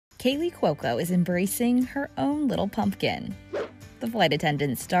Kaley Cuoco is embracing her own little pumpkin. The flight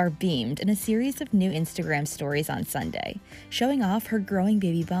attendant star beamed in a series of new Instagram stories on Sunday, showing off her growing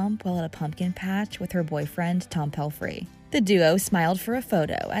baby bump while at a pumpkin patch with her boyfriend, Tom Pelphrey. The duo smiled for a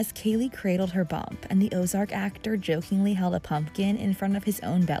photo as Kaley cradled her bump, and the Ozark actor jokingly held a pumpkin in front of his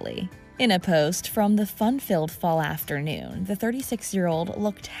own belly. In a post from the fun-filled fall afternoon, the 36-year-old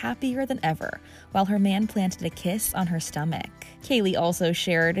looked happier than ever, while her man planted a kiss on her stomach. Kaley also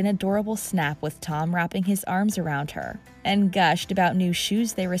shared an adorable snap with Tom wrapping his arms around her, and gushed about new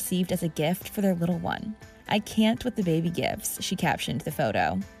shoes they received as a gift for their little one. "I can't with the baby gifts," she captioned the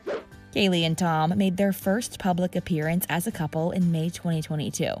photo. Kaley and Tom made their first public appearance as a couple in May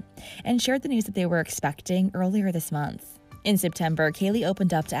 2022, and shared the news that they were expecting earlier this month. In September, Kaley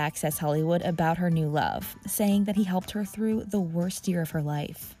opened up to Access Hollywood about her new love, saying that he helped her through the worst year of her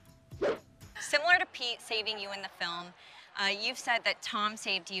life. Similar to Pete saving you in the film, you've said that Tom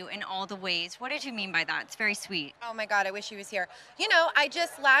saved you in all the ways. What did you mean by that? It's very sweet. Oh my God, I wish he was here. You know,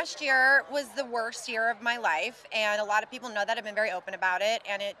 last year was the worst year of my life, and a lot of people know that. I've been very open about it,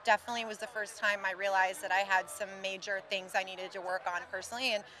 and it definitely was the first time I realized that I had some major things I needed to work on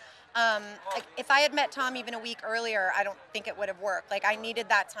personally. And like if I had met Tom even a week earlier, I don't think it would have worked. Like I needed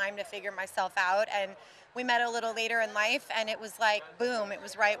that time to figure myself out, and we met a little later in life, and it was like, boom, it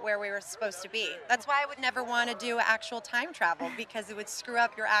was right where we were supposed to be. That's why I would never want to do actual time travel, because it would screw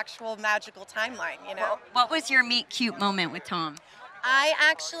up your actual magical timeline, you know? What was your meet cute moment with Tom?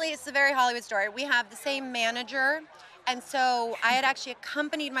 It's a very Hollywood story. We have the same manager, and so I had actually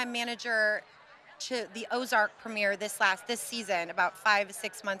accompanied my manager to the Ozark premiere this season about 5 to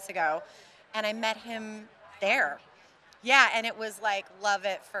 6 months ago, and I met him there. Yeah, and it was like love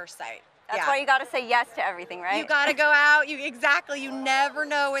at first sight. That's why you got to say yes to everything, right? You got to go out. You never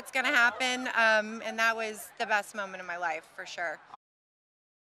know what's going to happen, and that was the best moment of my life for sure.